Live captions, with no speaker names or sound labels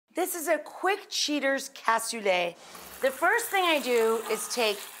This is a quick cheater's cassoulet. The first thing I do is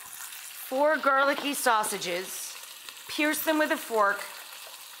take 4 garlicky sausages, pierce them with a fork,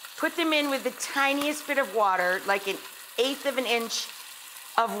 put them in with the tiniest bit of water, like 1/8 of an inch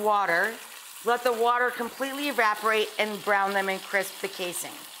of water. Let the water completely evaporate and brown them and crisp the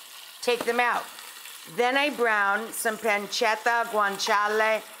casing. Take them out. Then I brown some pancetta,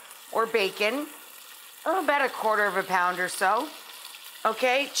 guanciale, or bacon, about 1/4 pound or so,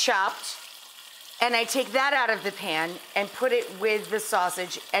 okay, chopped. And I take that out of the pan and put it with the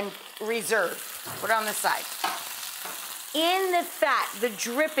sausage and reserve, put it on the side. In the fat, the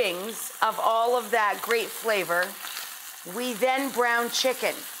drippings of all of that great flavor, we then brown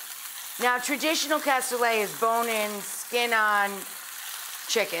chicken. Now, traditional cassoulet is bone-in, skin-on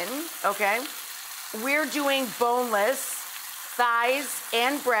chicken, okay? We're doing boneless, thighs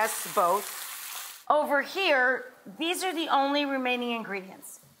and breasts both. Over here, these are the only remaining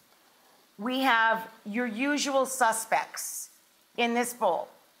ingredients. We have your usual suspects in this bowl.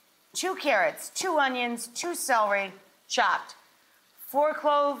 2 carrots, 2 onions, 2 celery, chopped. 4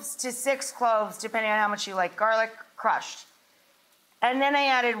 cloves to 6 cloves, depending on how much you like garlic, crushed. And then I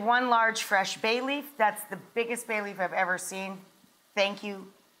added 1 large fresh bay leaf. That's the biggest bay leaf I've ever seen. Thank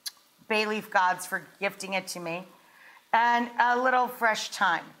you, bay leaf gods, for gifting it to me. And a little fresh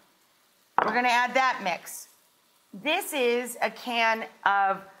thyme. We're gonna add that mix. This is a can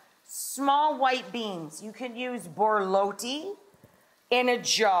of small white beans. You can use borlotti in a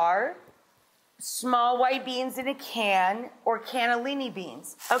jar, small white beans in a can, or cannellini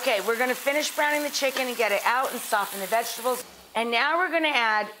beans. Okay, we're gonna finish browning the chicken and get it out and soften the vegetables. And now we're gonna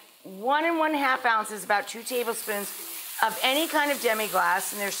add 1 1/2 ounces, about 2 tablespoons of any kind of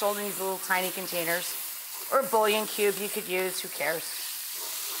demi-glace, and they're sold in these little tiny containers, or a bouillon cube you could use, who cares?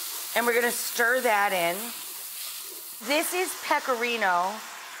 And we're gonna stir that in. This is pecorino.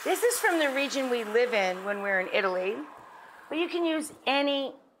 This is from the region we live in when we're in Italy, but you can use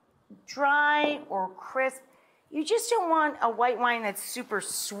any dry or crisp. You just don't want a white wine that's super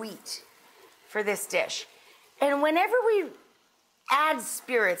sweet for this dish. And whenever we add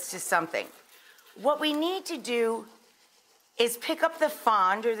spirits to something, what we need to do is pick up the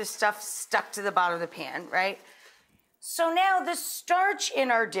fond, or the stuff stuck to the bottom of the pan, right? So now the starch in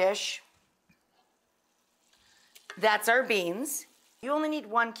our dish, that's our beans. You only need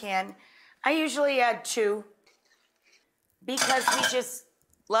 1 can. I usually add 2 because we just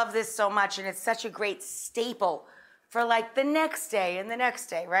love this so much, and it's such a great staple for like the next day and the next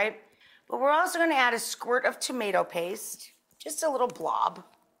day, right? But we're also gonna add a squirt of tomato paste, just a little blob.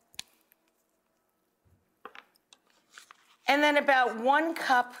 And then about 1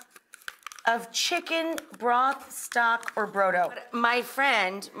 cup of chicken broth, stock, or brodo. My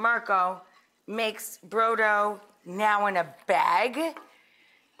friend, Marco, makes brodo now in a bag.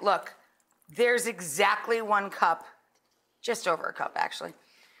 Look, there's exactly 1 cup, just over a cup actually,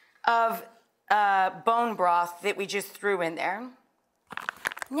 of bone broth that we just threw in there.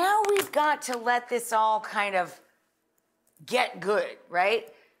 Now we've got to let this all kind of get good,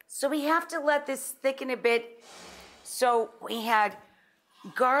 right? So we have to let this thicken a bit. So we had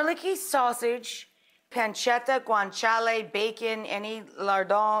garlicky sausage, pancetta, guanciale, bacon, any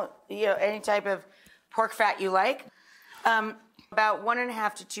lardon, any type of pork fat you like. About 1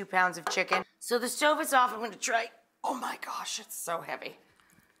 1/2 to 2 pounds of chicken. So the stove is off. I'm going to try. Oh my gosh, it's so heavy.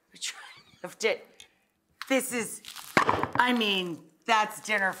 We tried it. This is, I mean, that's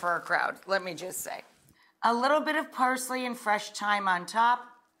dinner for a crowd, let me just say. A little bit of parsley and fresh thyme on top.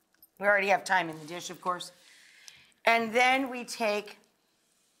 We already have thyme in the dish, of course. And then we take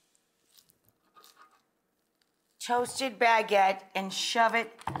toasted baguette and shove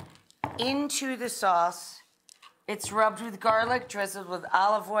it into the sauce. It's rubbed with garlic, drizzled with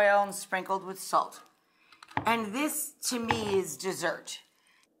olive oil, and sprinkled with salt. And this, to me, is dessert.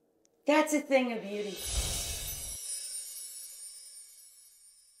 That's a thing of beauty.